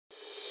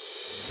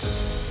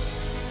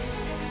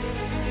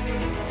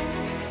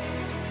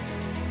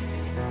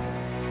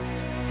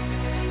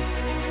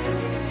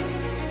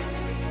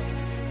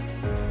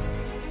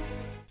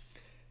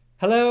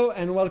Hello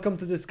and welcome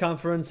to this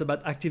conference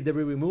about active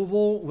debris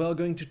removal. We are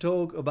going to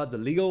talk about the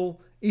legal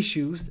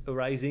issues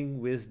arising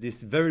with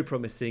this very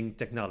promising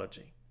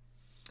technology.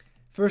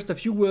 First, a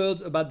few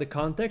words about the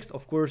context.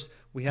 Of course,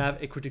 we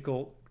have a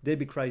critical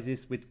debris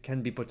crisis which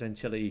can be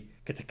potentially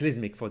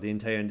cataclysmic for the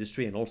entire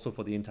industry and also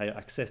for the entire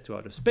access to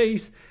outer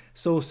space.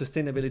 So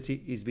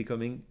sustainability is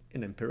becoming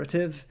an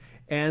imperative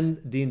and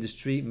the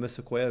industry must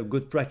acquire a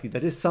good practice.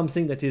 That is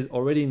something that is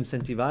already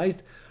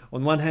incentivized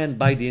on one hand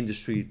by the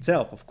industry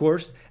itself, of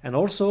course, and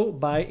also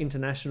by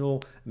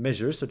international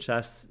measures such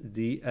as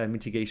the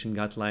mitigation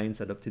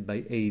guidelines adopted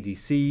by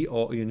AEDC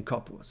or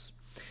UNCOPUOS.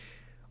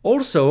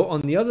 Also,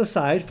 on the other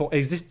side, for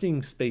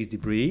existing space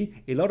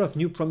debris, a lot of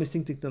new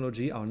promising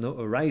technology are now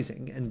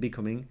arising and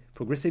becoming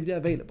progressively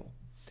available.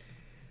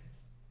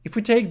 If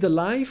we take the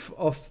life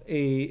of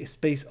a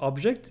space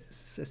object,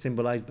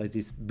 symbolized by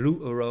this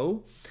blue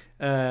arrow,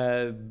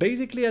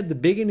 basically at the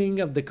beginning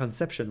of the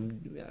conception,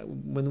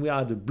 when we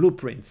are at the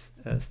blueprints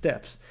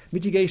steps,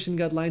 mitigation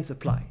guidelines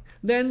apply.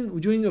 Then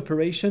during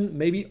operation,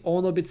 maybe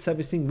on-orbit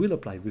servicing will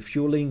apply,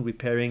 refueling,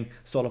 repairing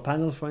solar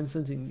panels, for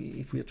instance,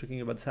 if we are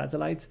talking about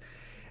satellites.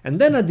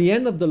 And then at the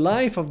end of the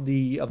life of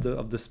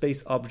the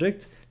space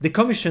object,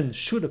 decommission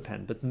should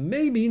happen, but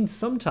maybe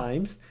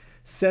sometimes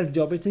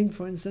self-deorbiting,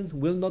 for instance,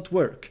 will not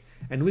work.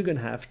 And we're going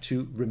to have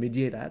to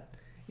remediate that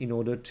in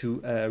order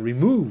to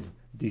remove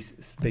this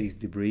space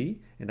debris,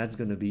 and that's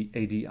going to be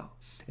ADR.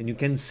 And you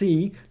can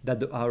see that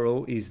the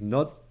arrow is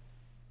not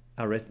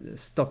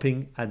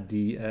stopping at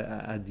the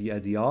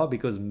ADR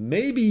because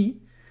maybe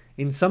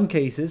in some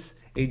cases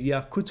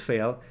ADR could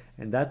fail,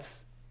 and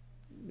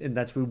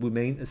that will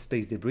remain a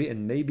space debris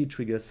and maybe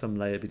trigger some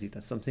liability.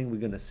 That's something we're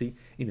going to see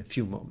in a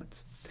few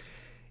moments.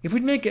 If we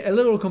make a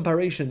little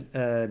comparison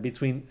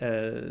between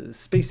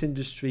space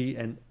industry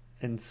and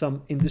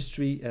some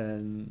industry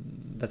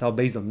that are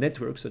based on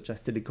networks such as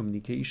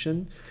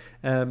telecommunication,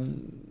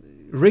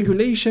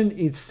 regulation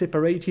is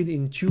separated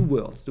in two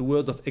worlds, the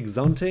world of ex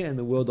ante and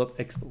the world of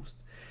ex post.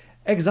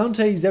 Ex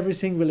ante is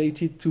everything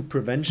related to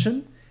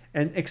prevention,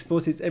 and ex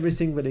post is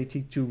everything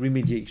related to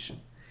remediation.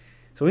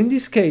 So in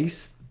this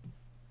case,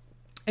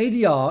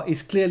 ADR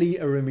is clearly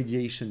a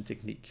remediation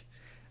technique,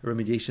 a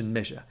remediation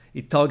measure.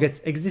 It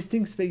targets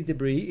existing space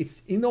debris,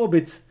 it's in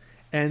orbit,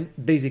 and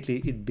basically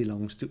it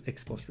belongs to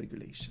ex post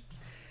regulation.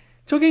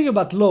 Talking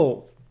about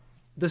law,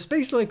 the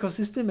space law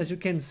ecosystem, as you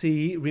can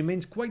see,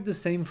 remains quite the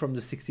same from the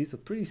 60s, so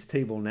pretty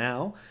stable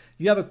now.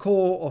 You have a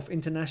core of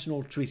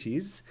international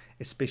treaties,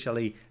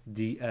 especially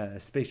the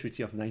Space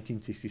Treaty of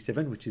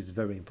 1967, which is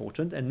very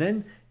important. And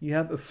then you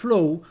have a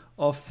flow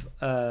of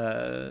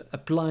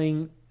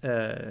applying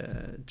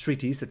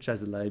treaties such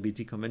as the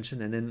Liability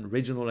Convention and then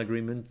regional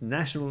agreement,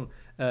 national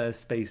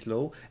space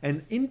law,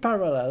 and in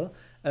parallel,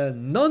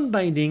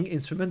 non-binding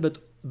instrument,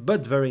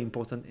 but very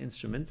important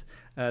instruments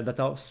that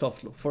are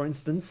soft law. For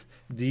instance,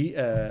 the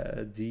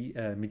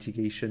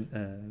mitigation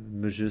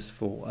measures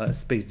for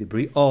space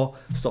debris are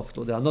soft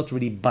law. They are not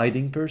really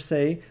binding per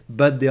se,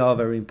 but they are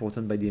very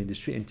important by the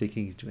industry and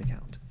taking into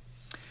account.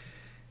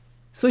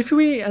 So if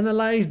we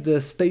analyze the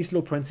space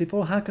law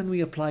principle, how can we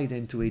apply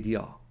them to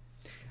ADR?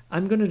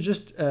 I'm going to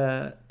just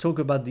talk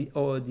about the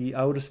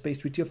Outer Space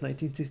Treaty of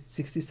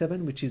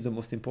 1967, which is the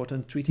most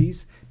important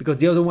treaties, because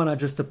the other one are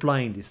just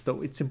applying this.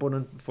 So it's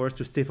important for us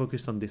to stay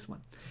focused on this one.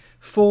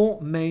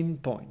 4 main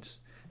points.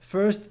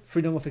 First,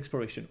 freedom of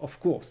exploration. Of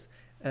course,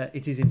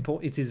 it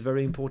is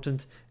very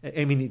important.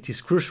 I mean, it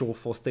is crucial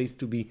for states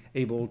to be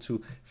able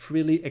to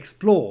freely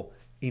explore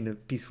in a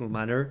peaceful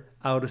manner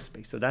outer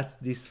space. So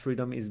this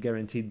freedom is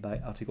guaranteed by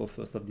Article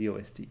 1st of the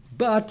OST.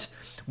 But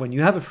when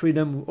you have a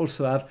freedom, you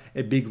also have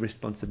a big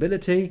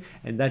responsibility,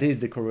 and that is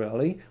the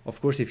corollary.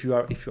 Of course, if you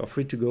are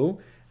free to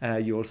go,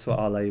 you also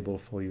are liable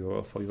for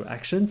your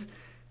actions.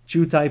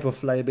 2 types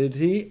of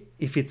liability.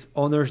 If it's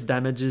owners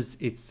damages,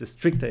 it's a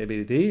strict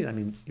liability. I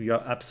mean, you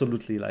are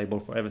absolutely liable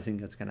for everything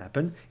that's going to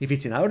happen. If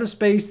it's in outer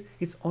space,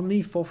 it's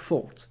only for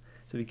fault.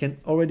 So you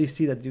can already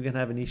see that you can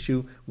have an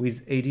issue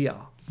with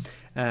ADR.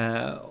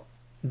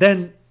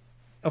 Then,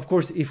 of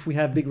course, if we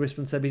have big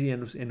responsibility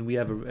and we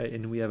have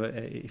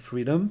a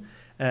freedom,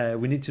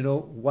 we need to know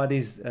what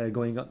is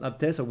going on up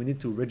there. So we need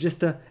to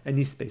register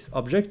any space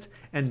object.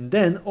 And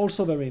then,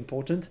 also very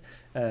important,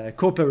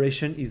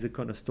 cooperation is a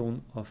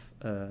cornerstone of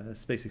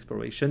space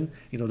exploration,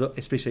 in order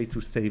especially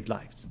to save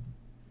lives.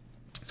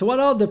 So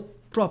what are the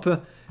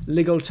proper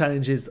legal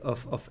challenges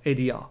of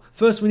ADR?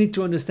 First, we need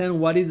to understand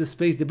what is a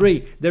space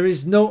debris. There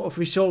is no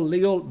official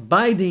legal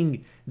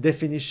binding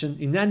definition,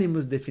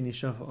 unanimous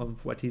definition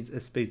of what is a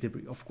space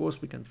debris. Of course,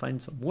 we can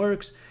find some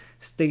works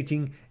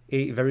stating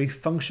a very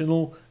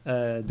functional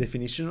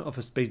definition of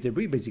a space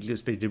debris. Basically, a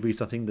space debris is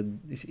something that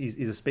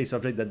is a space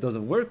object that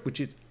doesn't work, which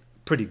is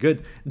pretty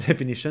good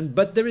definition,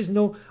 but there is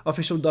no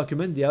official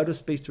document. The Outer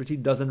Space Treaty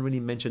doesn't really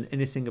mention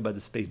anything about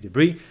the space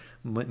debris,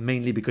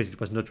 mainly because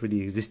it was not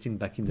really existing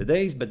back in the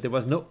days, but there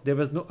was no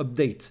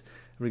update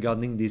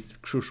regarding these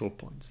crucial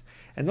points.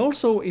 And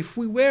also, if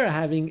we were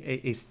having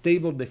a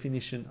stable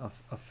definition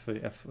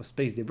of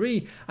space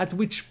debris, at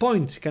which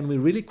point can we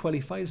really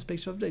qualify a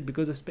space object?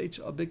 Because a space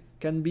object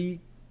can be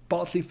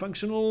partly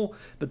functional,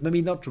 but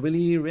maybe not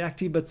really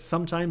reactive, but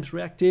sometimes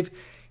reactive.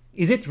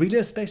 Is it really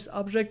a space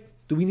object?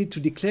 Do we need to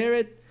declare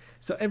it?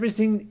 So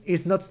everything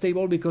is not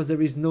stable because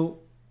there is no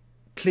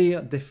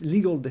clear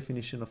legal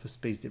definition of a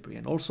space debris.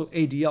 And also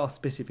ADR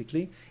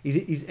specifically,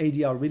 is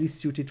ADR really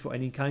suited for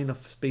any kind of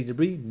space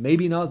debris?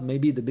 Maybe not.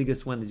 Maybe the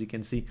biggest one, as you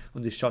can see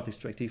on this chart,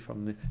 extracted from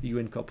the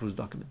UN corpus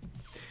document.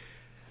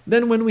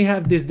 Then when we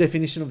have this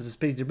definition of the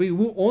space debris,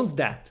 who owns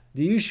that?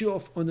 The issue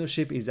of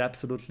ownership is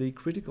absolutely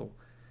critical.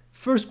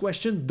 First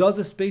question, does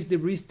a space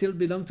debris still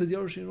belong to the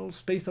original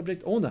space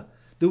object owner?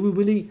 Do we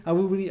really, are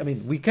we really, I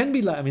mean, we can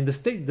be,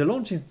 the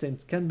launch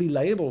instance can be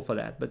liable for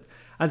that, but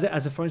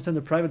for instance,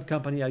 a private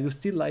company, are you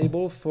still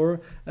liable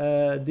for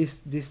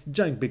this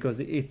junk? Because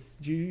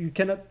you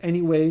cannot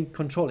anyway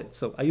control it.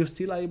 So are you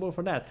still liable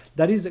for that?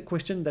 That is a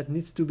question that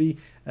needs to be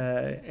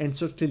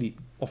answered clearly.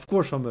 Of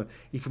course,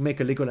 if we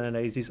make a legal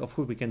analysis, of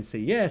course we can say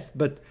yes,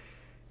 but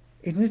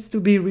it needs to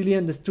be really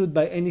understood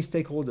by any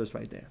stakeholders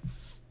right there.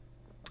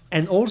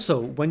 And also,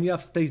 when you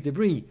have space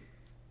debris,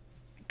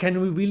 can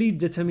we really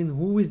determine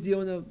who is the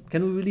owner?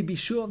 Can we really be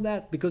sure of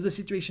that? Because the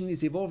situation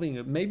is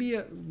evolving. Maybe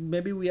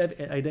we have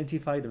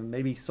identified, or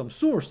maybe some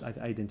source have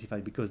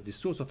identified, because the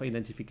source of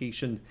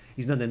identification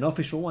is not an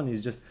official one.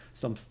 It's just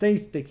some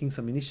states taking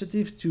some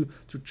initiatives to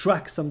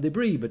track some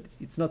debris, but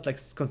it's not like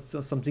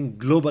something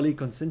globally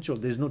consensual.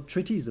 There's no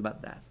treaties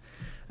about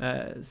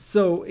that.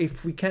 So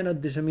if we cannot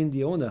determine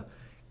the owner,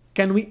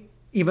 can we,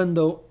 even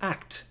though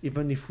act,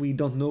 even if we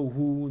don't know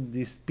who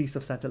this piece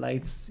of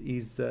satellites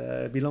is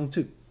belong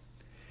to?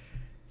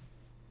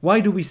 Why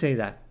do we say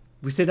that?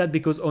 We say that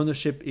because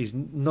ownership is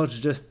not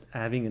just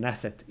having an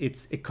asset,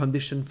 it's a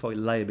condition for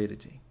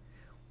liability.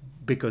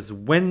 Because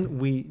when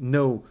we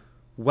know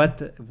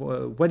what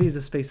is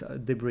the space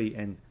debris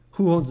and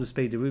who owns the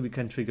space debris, we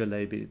can trigger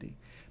liability.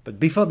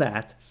 But before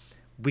that,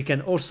 we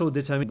can also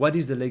determine what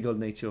is the legal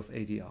nature of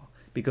ADR.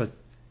 Because,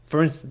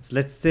 for instance,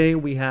 let's say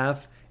we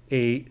have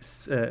a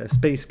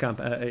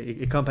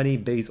company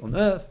based on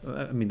Earth,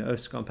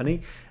 Earth's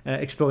company,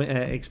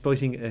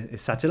 exploiting a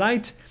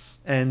satellite,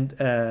 and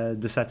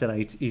the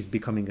satellite is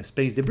becoming a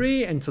space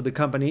debris, and so the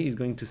company is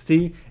going to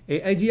see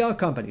a ADR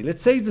company.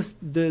 Let's say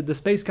the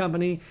space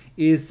company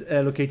is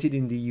located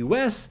in the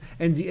US,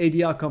 and the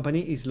ADR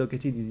company is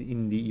located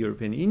in the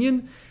European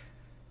Union.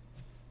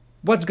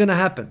 What's going to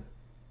happen?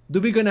 Do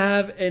we going to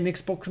have an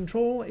export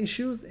control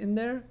issues in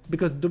there?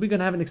 Because do we going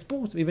to have an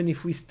export even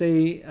if we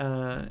stay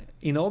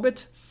in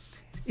orbit?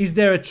 Is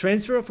there a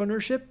transfer of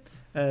ownership?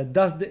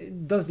 Does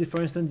the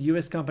for instance the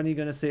US company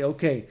going to say,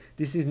 okay,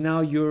 this is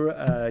now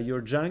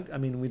your junk? I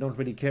mean, we don't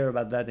really care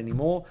about that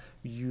anymore.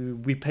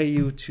 We pay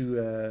you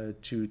to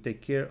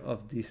take care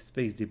of this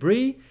space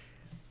debris.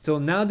 So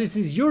now this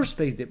is your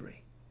space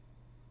debris.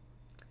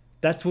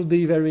 That will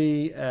be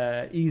very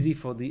easy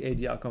for the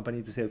ADR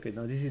company to say, okay,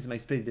 now this is my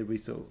space debris,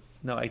 so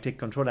now I take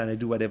control and I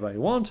do whatever I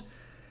want.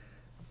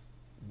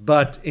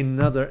 But in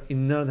another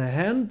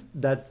hand,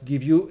 that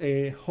gives you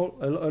a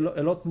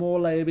lot more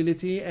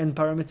liability and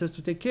parameters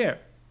to take care.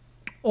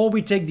 Or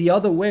we take the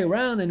other way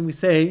around and we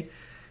say,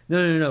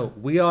 no,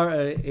 we are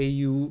a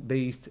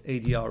EU-based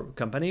ADR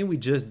company. We're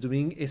just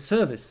doing a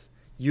service.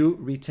 You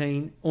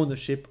retain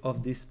ownership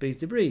of this space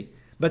debris.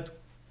 But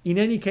in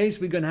any case,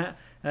 we're going to have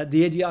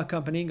the ADR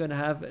company going to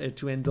have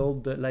to handle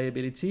the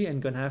liability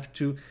and going to have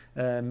to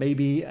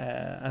maybe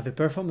have a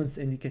performance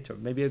indicator.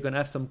 Maybe you're going to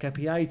have some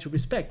KPI to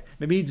respect.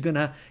 Maybe it's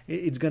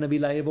going to be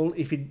liable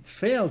if it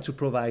failed to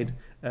provide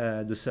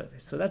the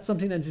service. So that's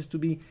something that needs to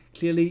be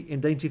clearly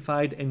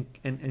identified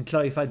and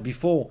clarified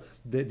before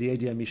the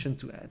ADR mission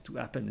to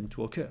happen and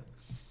to occur.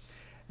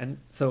 And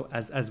so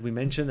as we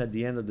mentioned, at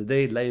the end of the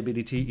day,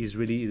 liability is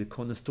really the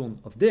cornerstone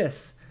of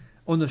this.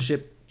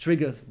 Ownership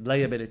triggers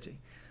liability.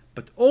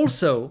 But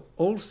also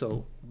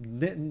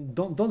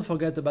don't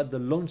forget about the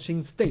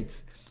launching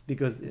states,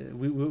 because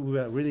we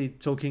are really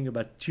talking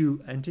about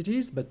two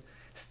entities, but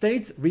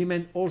states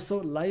remain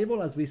also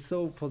liable, as we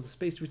saw for the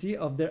space treaty,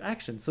 of their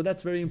actions. So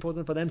that's very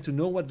important for them to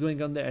know what's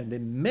going on there, and they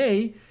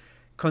may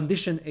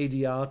condition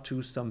ADR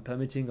to some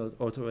permitting or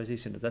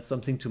authorization. That's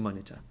something to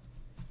monitor.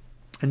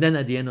 And then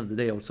at the end of the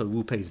day, also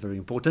who pays is very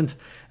important,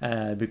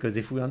 because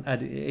if we want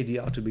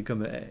ADR to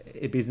become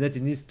a business,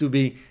 it needs to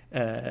be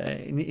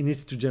it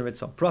needs to generate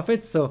some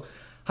profits. So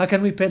how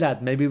can we pay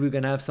that? Maybe we're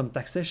going to have some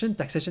taxation.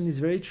 Taxation is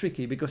very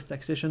tricky because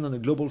taxation on a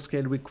global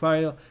scale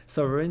requires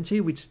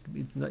sovereignty, which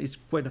is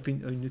quite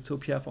an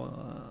utopia for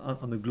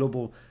on a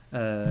global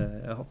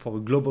for a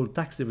global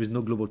tax. There is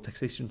no global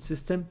taxation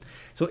system.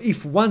 So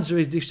if one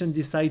jurisdiction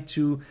decides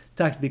to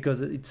tax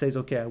because it says,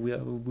 okay,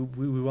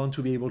 we want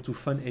to be able to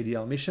fund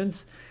ADR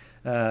missions,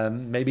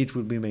 maybe it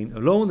will remain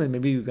alone, and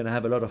maybe you're going to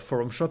have a lot of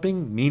forum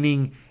shopping,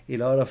 meaning a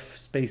lot of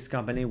space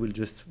company will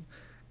just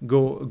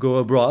go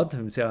abroad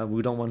and say,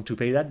 we don't want to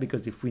pay that,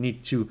 because if we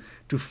need to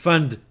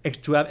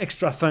have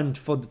extra fund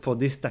for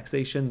this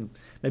taxation,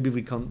 maybe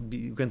we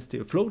can stay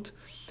afloat.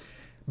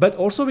 But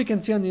also we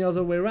can see on the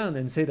other way around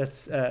and say that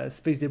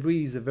space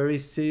debris is a very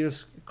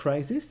serious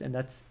crisis, and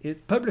that's a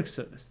public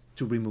service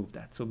to remove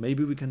that. So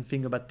maybe we can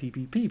think about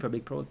PPP,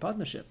 public-private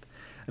partnership.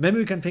 And maybe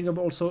we can think of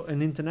also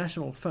an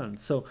international fund.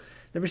 So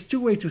there is two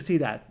ways to see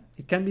that.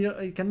 It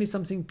can be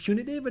something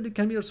punitive, but it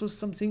can be also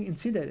something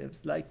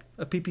incitative, like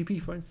a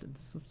PPP, for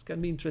instance. So it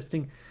can be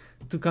interesting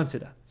to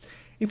consider.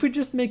 If we're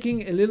just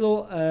making a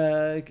little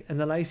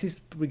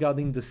analysis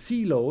regarding the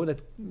sea law,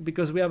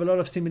 because we have a lot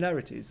of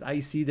similarities.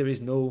 I see there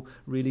is no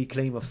really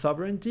claim of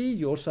sovereignty.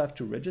 You also have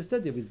to register.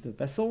 There is the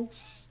vessel,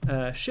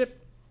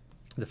 ship,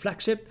 the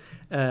flagship,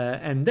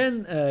 and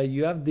then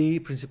you have the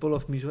principle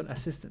of mutual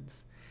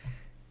assistance.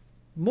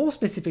 More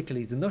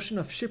specifically, the notion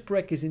of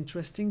shipwreck is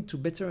interesting to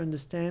better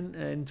understand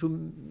into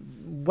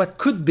what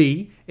could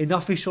be an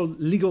official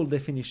legal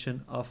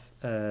definition of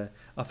a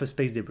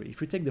space debris.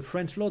 If we take the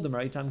French law, the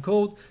Maritime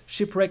Code,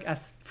 shipwreck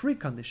has three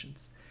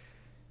conditions: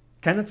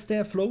 cannot stay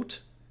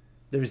afloat,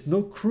 there is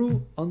no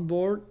crew on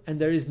board,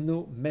 and there is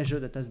no measure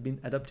that has been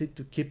adopted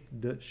to keep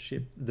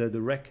the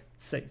wreck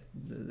safe.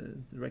 The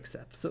wreck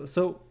safe.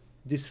 So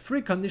these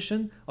three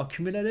conditions are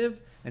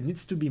cumulative and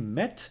needs to be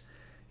met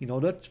in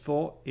order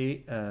for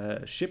a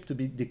ship to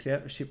be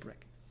declared a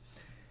shipwreck.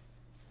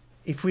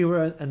 If we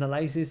were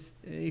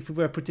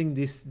putting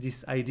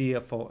this idea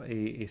for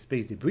a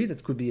space debris,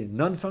 that could be a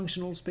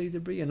non-functional space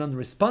debris, a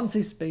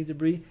non-responsive space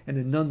debris, and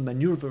a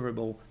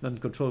non-maneuverable,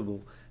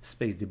 non-controllable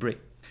space debris.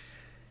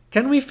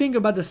 Can we think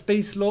about the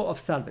space law of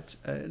salvage?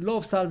 Law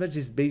of salvage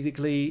is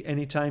basically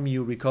anytime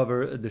you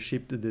recover the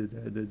ship,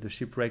 the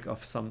shipwreck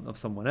of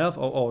someone else,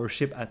 or a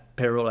ship at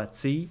peril at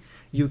sea,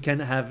 you can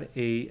have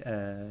a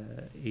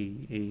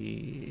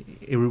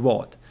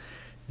reward.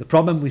 The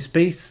problem with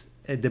space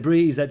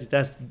debris is that it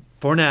has,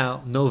 for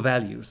now, no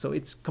value. So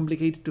it's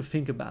complicated to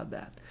think about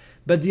that.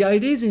 But the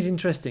idea is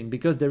interesting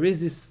because there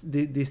is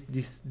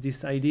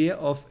this idea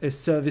of a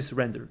service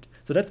rendered.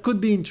 So that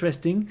could be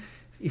interesting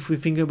if we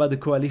think about the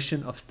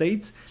coalition of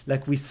states,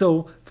 like we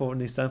saw, for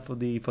instance, for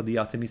the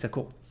Artemis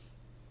Accord.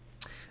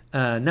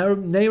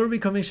 Nairobi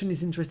Convention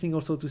is interesting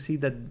also to see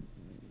that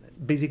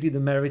basically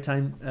the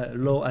maritime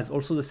law has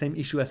also the same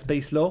issue as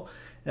space law.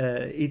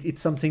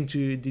 It's something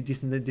to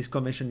this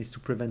convention is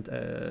to prevent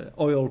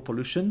oil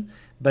pollution,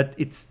 but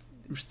it's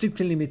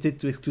strictly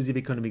limited to exclusive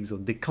economic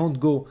zone. They can't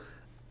go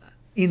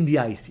in the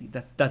IC.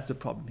 That's the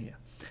problem here.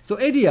 So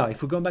ADR,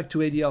 if we go back to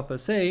ADR per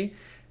se,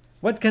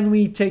 what can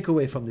we take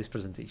away from this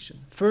presentation?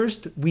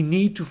 First, we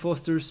need to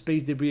foster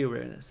space debris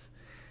awareness,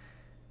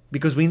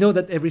 because we know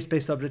that every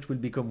space object will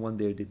become one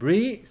day a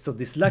debris. So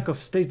this lack of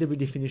space debris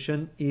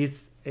definition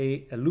is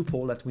a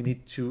loophole that we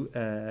need to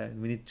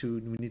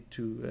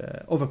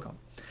overcome.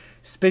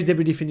 Space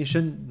debris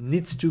definition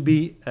needs to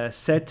be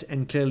set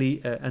and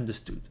clearly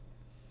understood.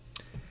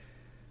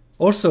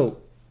 Also,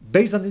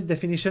 based on this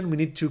definition, we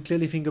need to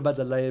clearly think about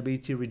the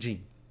liability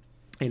regime.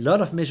 A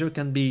lot of measures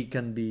can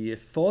be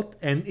thought,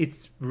 and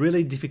it's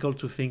really difficult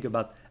to think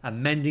about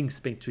amending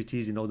space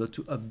treaties in order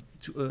to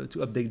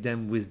update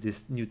them with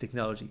this new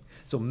technology.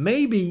 So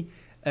maybe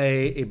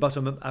a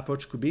bottom-up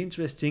approach could be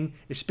interesting,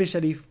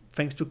 especially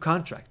thanks to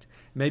contract.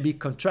 Maybe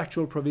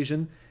contractual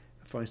provision,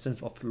 for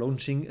instance, of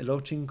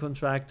launching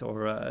contract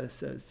or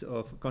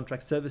of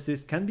contract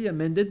services can be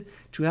amended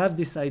to have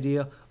this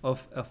idea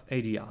of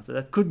ADR. So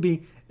that could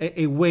be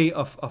a way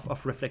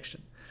of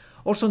reflection.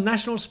 Also,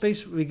 national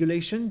space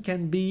regulation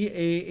can be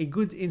a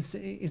good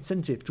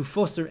incentive to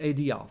foster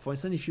ADR. For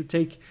instance, if you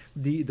take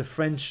the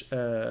French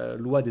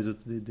Loi des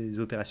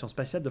Opérations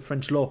Spatiales, the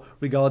French law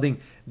regarding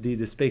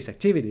the space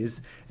activities,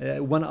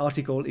 one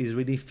article is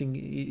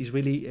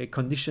really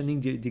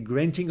conditioning the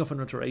granting of an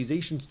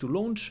authorization to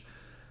launch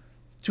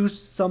to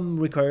some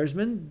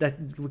requirement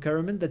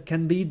that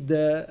can be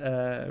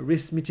the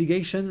risk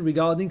mitigation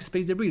regarding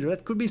space debris.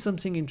 That could be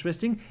something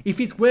interesting if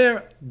it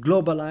were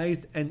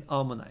globalized and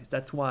harmonized.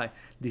 That's why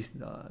this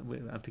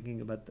I'm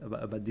thinking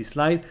about this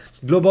slide.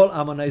 Global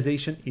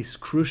harmonization is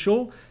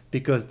crucial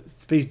because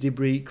space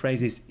debris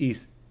crisis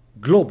is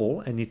global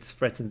and it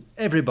threatens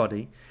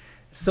everybody.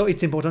 So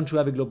it's important to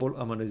have a global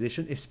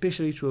harmonization,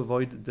 especially to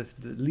avoid the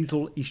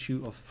little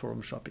issue of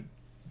forum shopping.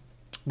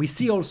 We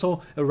see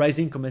also a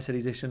rising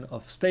commercialization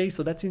of space,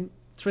 so that's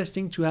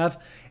interesting to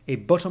have a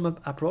bottom-up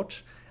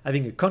approach,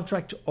 having a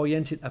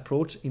contract-oriented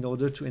approach in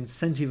order to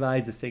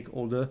incentivize the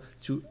stakeholder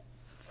to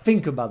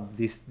think about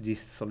this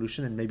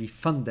solution and maybe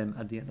fund them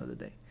at the end of the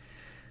day.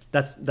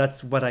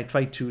 That's what I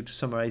try to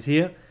summarize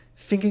here.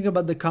 Thinking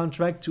about the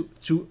contract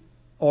to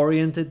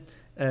orient it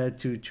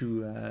to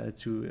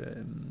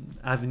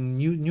have a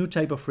new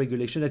type of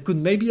regulation that could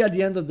maybe at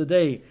the end of the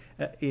day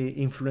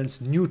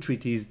influence new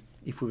treaties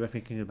if we were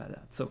thinking about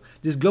that. So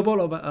this global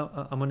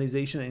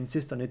harmonization, I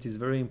insist on it, is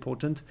very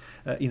important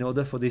in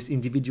order for this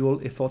individual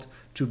effort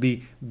to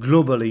be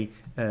globally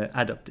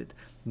adopted.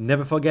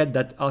 Never forget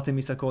that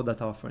Artemis Accord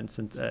that are, for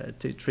instance,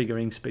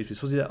 triggering space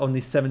resources are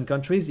only 7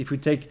 countries. If we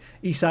take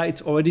ESA,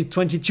 it's already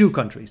 22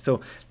 countries.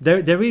 So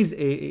there is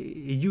a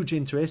huge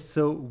interest.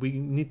 So we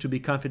need to be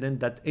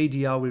confident that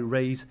ADR will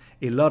raise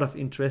a lot of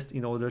interest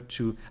in order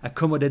to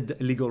accommodate the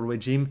legal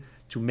regime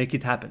to make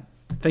it happen.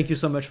 Thank you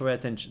so much for your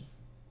attention.